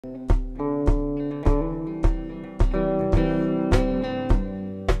Never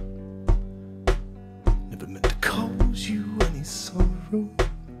meant to cause you any sorrow.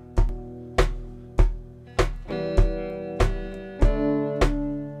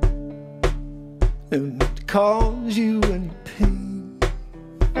 Never meant to cause you any pain.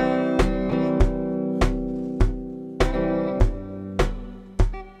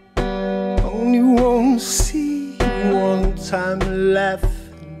 Only want to see you one time laughing.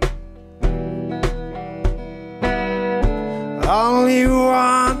 Only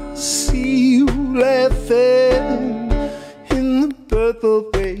want to see you laughing in the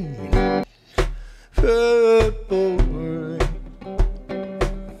purple rain. Purple rain.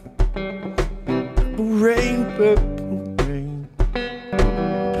 Rain, purple rain,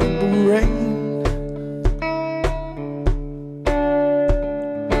 purple rain.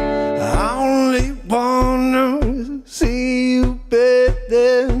 I only wanna see you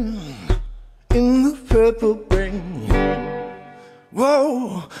bathing in the purple rain.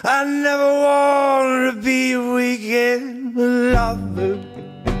 Whoa, I never wanted to be a weekend lover.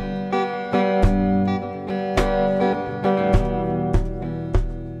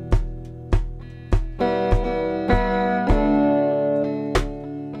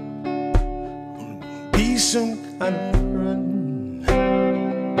 Some kind of friend.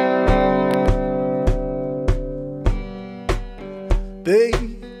 Baby,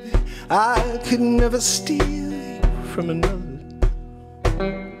 I could never steal you from another.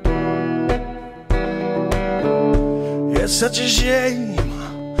 It's such a shame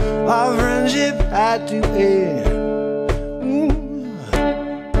our friendship had to end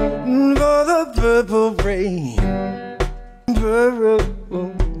for the purple rain. Purple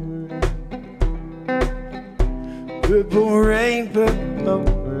purple rain, purple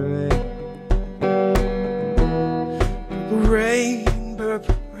rain, purple rain,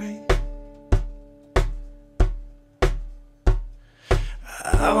 purple rain.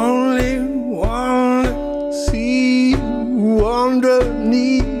 I only want to see you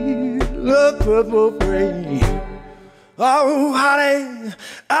underneath the purple rain. Oh, honey,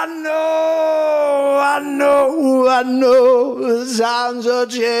 I know the times are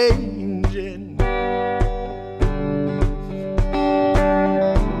changing.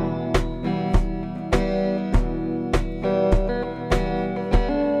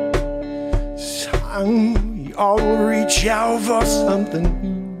 We all reach out for something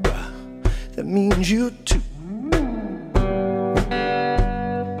new that means you too.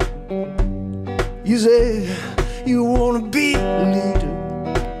 You say you wanna be a leader.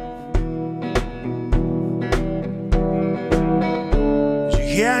 You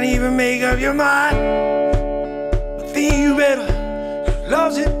can't even make up your mind. I think you better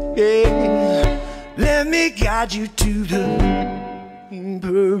close it, yeah. Let me guide you to the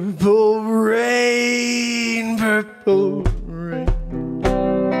purple rain, purple rain.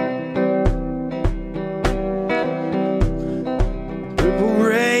 Purple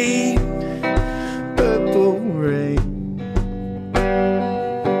rain, purple rain.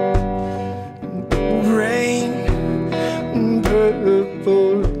 Purple rain,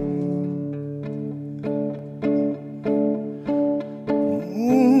 purple rain.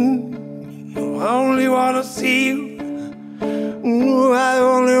 I only wanna see you. I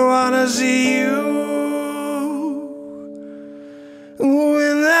only wanna see you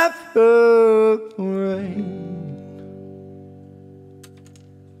in that purple rain.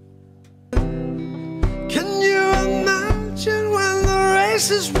 Can you imagine when the race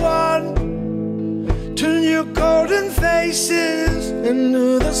is won? Turn your golden faces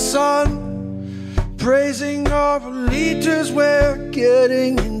into the sun, praising our leaders. We're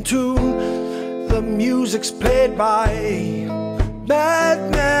getting in tune. The music's played by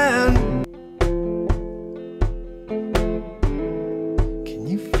Batman. Can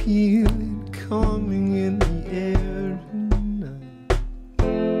you feel it coming in the air tonight?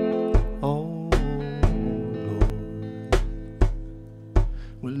 Oh Lord.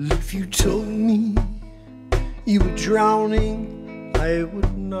 Well, if you told me you were drowning, I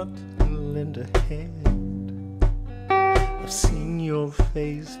would not lend a hand. I've seen your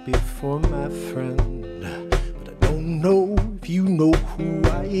face before, my friend, but I don't know if you know who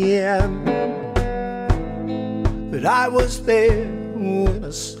I am. But I was there when I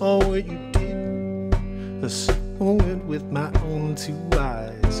saw what you did. I saw it with my own two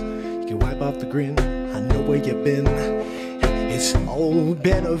eyes. You can wipe off the grin, I know where you've been. It's all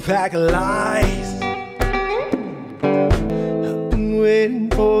been a pack of lies. I've been waiting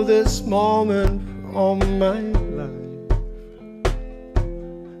for this moment for all my life.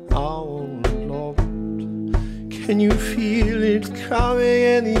 Oh Lord, Can you feel it coming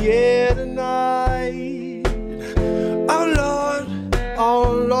in the air tonight? Oh Lord,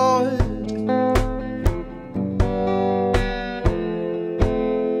 oh Lord.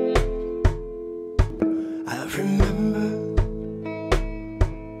 I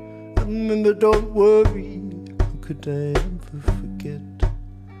remember, don't worry. How could I ever forget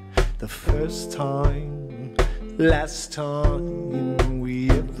the first time, last time we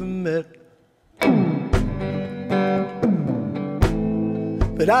ever met?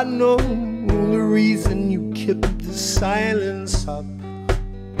 But I know the reason you kept the silence up.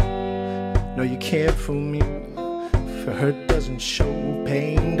 No, you can't fool me, for hurt doesn't show,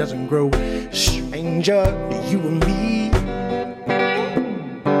 pain doesn't grow. Stranger, you and me,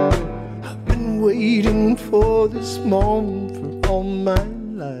 I've been waiting for this moment for all my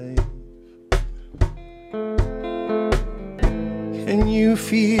life. Can you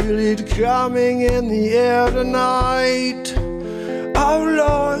feel it coming in the air tonight? Oh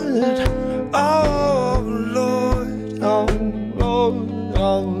Lord, oh Lord, oh Lord,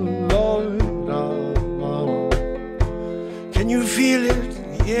 oh Lord, oh Lord. Can you feel it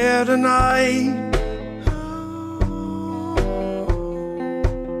in the air tonight?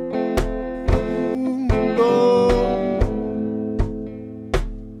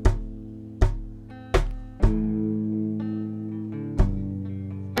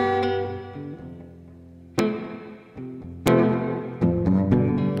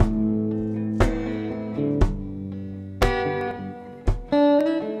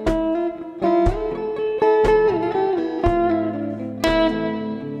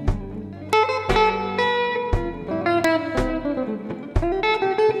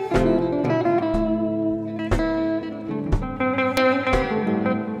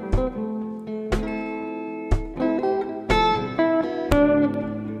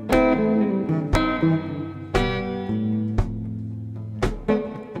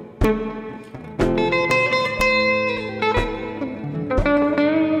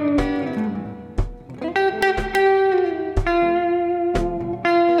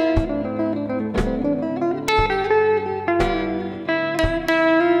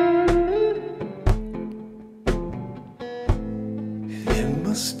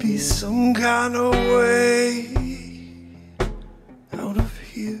 Must be some kind of way out of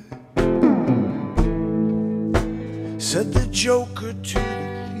here, said the Joker to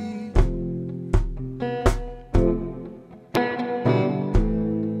the thief.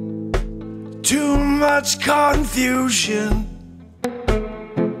 Too much confusion,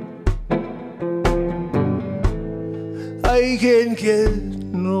 I can't get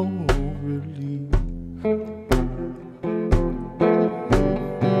no relief.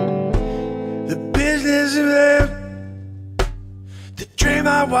 The dream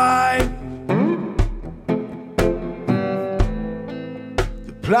I wife,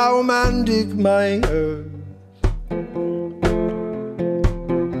 the plowman dig my earth.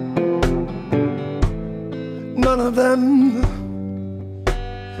 None of them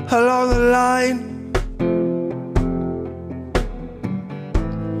along the line,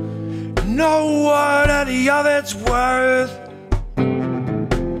 know what any of it's worth.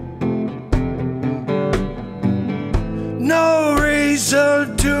 No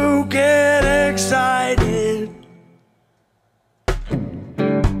reason to get excited.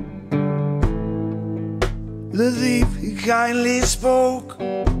 The thief, he kindly spoke.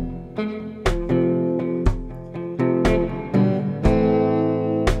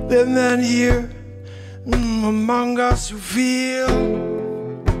 The men here among us who feel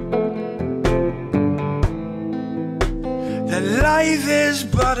that life is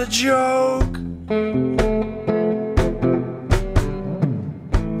but a joke.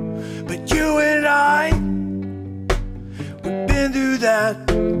 You and I, we've been through that,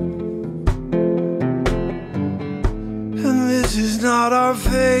 and this is not our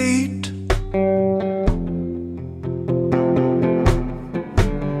fate.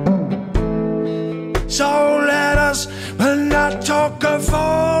 So let us not talk of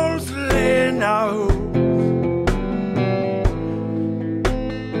falsely now.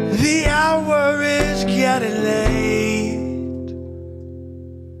 The hour is getting late.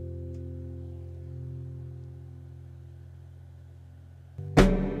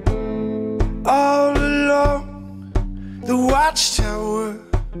 All along the Watchtower,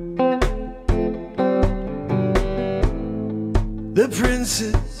 the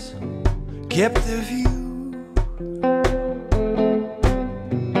princes kept their view,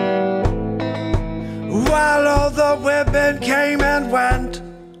 while all the women came and went.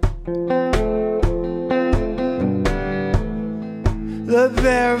 The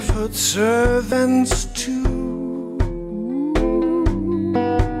barefoot servants too.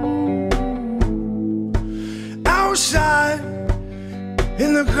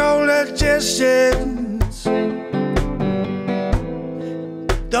 the distance,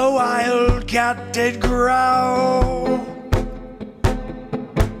 the wildcat did growl.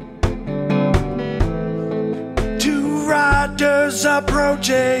 Two riders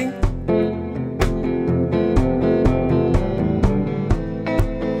approaching,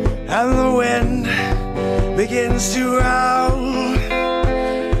 and the wind begins to howl.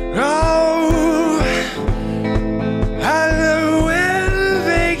 Oh, and the wind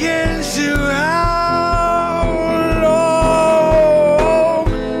begins to howl. Oh,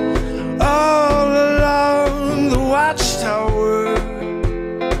 all along the Watchtower,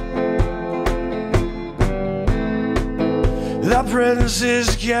 the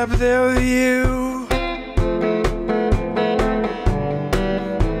princes kept their view.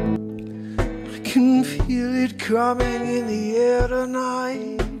 I can feel it coming in the air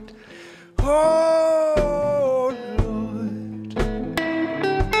tonight. Oh Lord,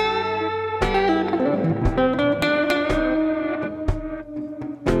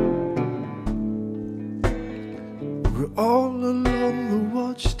 we're all along the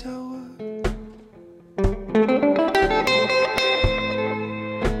Watchtower.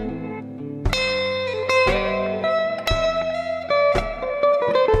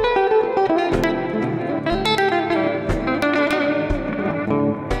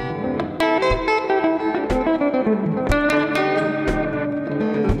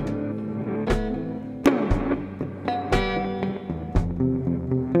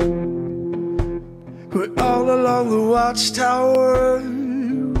 We're all along the Watchtower.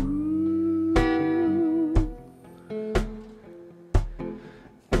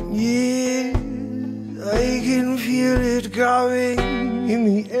 Yeah, I can feel it coming in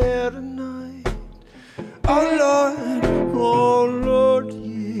the air tonight. Oh Lord,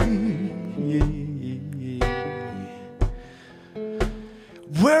 yeah.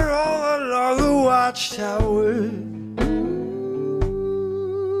 We're all along the Watchtower.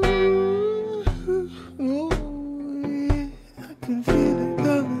 I can feel it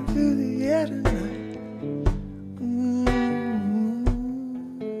coming through the air tonight.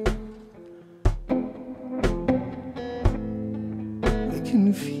 I can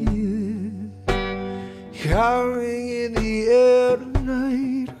feel it coming in the air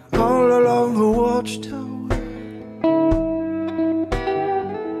tonight, all along the Watchtower.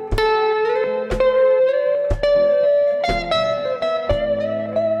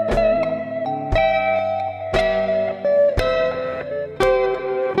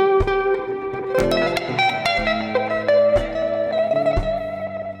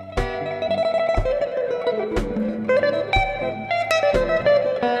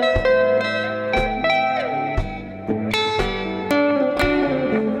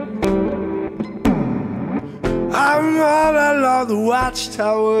 I'm all along the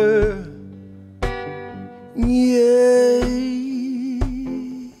Watchtower. Yeah,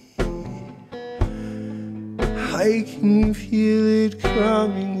 I can feel it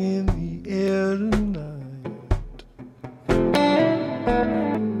coming in the air tonight.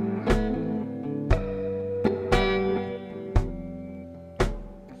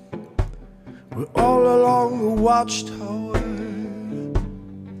 We're all along the Watchtower.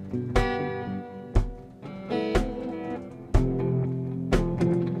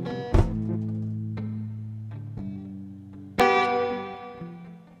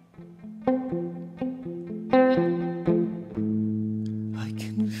 I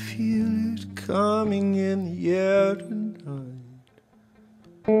can feel it coming in the air tonight.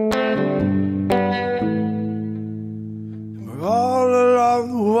 We're all along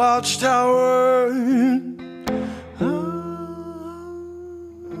the Watchtower.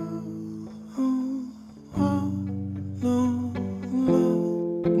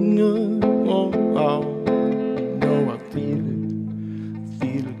 No, I feel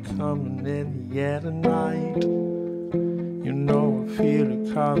it coming in the air tonight. You know I feel it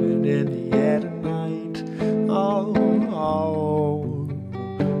coming in the air tonight. Oh.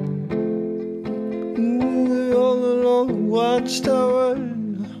 All along the Watchtower,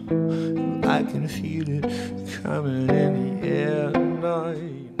 I can feel it coming in the air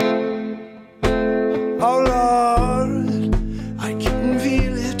tonight. Oh Lord, I can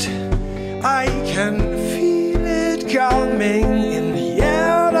feel it. I can feel it coming in the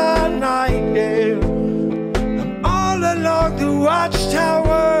air tonight. Yeah. I'm all along the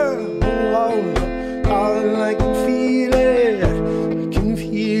Watchtower. Oh, I can feel it. I can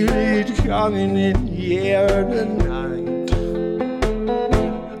feel it coming in the air tonight.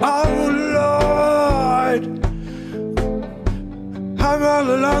 Oh Lord, I'm all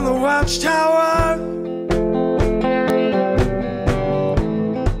along the Watchtower.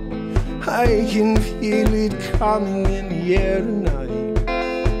 I can feel it coming in the air tonight.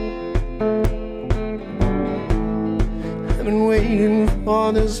 I've been waiting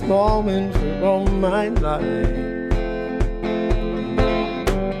for this moment for all my life.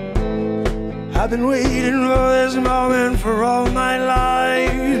 I've been waiting for this moment for all my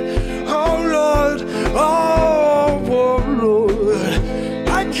life. Oh Lord, oh Lord,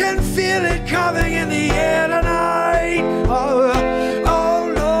 I can feel it coming in the air tonight.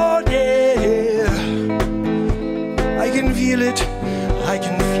 Oh Lord, yeah, I can feel it, I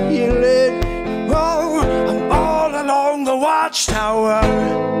can feel it. Oh, I'm all along the Watchtower.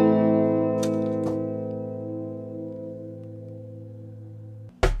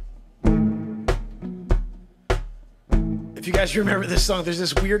 If you guys remember this song, there's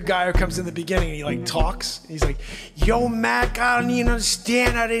this weird guy who comes in the beginning and he like talks. He's like, yo, Mack, I don't even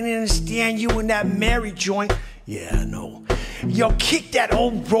understand. I didn't understand you in that Mary joint. Yeah, I know. Yo, kick that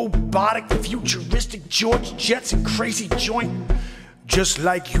old robotic, futuristic George Jetson crazy joint. Just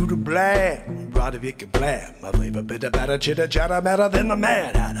like you to blab, Roderick and blab. My flavor bitter, batter, chitter, chatter, better than the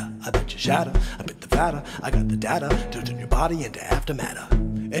Mad Hatter. I bet you shatter, I bet the fatter. I got the data to turn your body into aftermatter.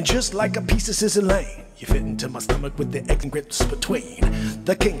 And just like a piece of scissor lane, you fit into my stomach with the eggs and grits between.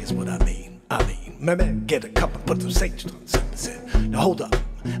 The king is what I mean, my man, get a cup and put some sage on 7%. Now hold up,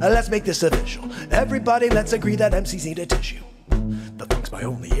 let's make this official. Everybody, let's agree that MCs need a tissue. The funk's my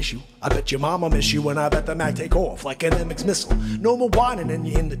only issue. I bet your mama miss you, and I bet the Mack take off like an MX missile. No more whining and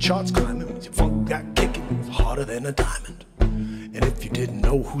you in the charts climbing. Your funk got kicking, it's harder than a diamond. And if you didn't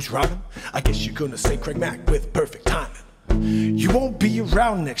know who's rhyming, I guess you're gonna say Craig Mack with perfect timing. You won't be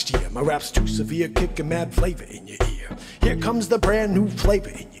around next year. My rap's too severe, kicking mad flavor in your ear. Here comes the brand new flavor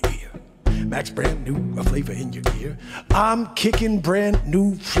in your ear. Mack's brand new, a flavor in your ear. I'm kicking brand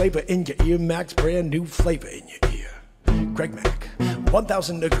new flavor in your ear. Mack's brand new flavor in your ear. Craig Mack,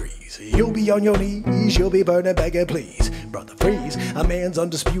 1,000 degrees. You'll be on your knees, you'll be burning, begging, please. Brother Freeze, a man's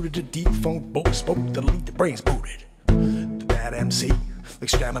undisputed, a deep funk boat spoke to lead the brains booted. The bad MC, like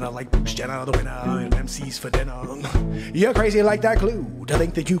stamina like Bruce Jenner, the winner, and MCs for dinner. You're crazy like that glue, to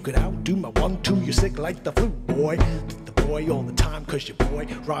think that you could outdo my 1-2. You're sick like the flu, boy. The boy all the time, cause your boy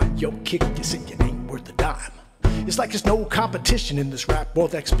ride your kick, you say you ain't worth a dime. It's like there's no competition in this rap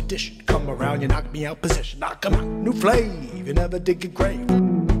world expedition. Come around, you knock me out position. Now come on, new flave, you never dig a grave.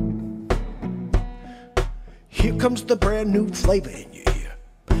 Here comes the brand new flavor in your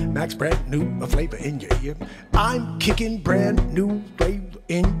ear. Mack's brand new, a flavor in your ear. I'm kicking brand new flavor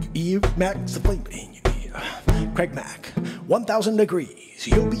in your ear. Mack's a flavor in your ear. Craig Mack, 1,000 degrees.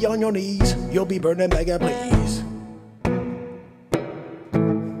 You'll be on your knees, you'll be burning, begging, please.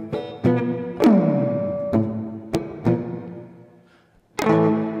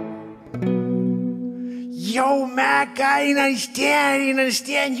 Yo, Mack, I didn't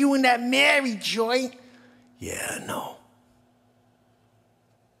understand you in that Mary joint. Yeah, I know.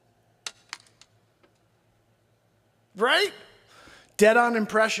 Right? Dead on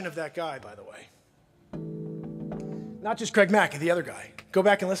impression of that guy, by the way. Not just Craig Mack, the other guy. Go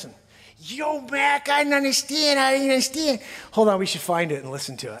back and listen. Yo, Mack, I didn't understand. Hold on, we should find it and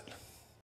listen to it.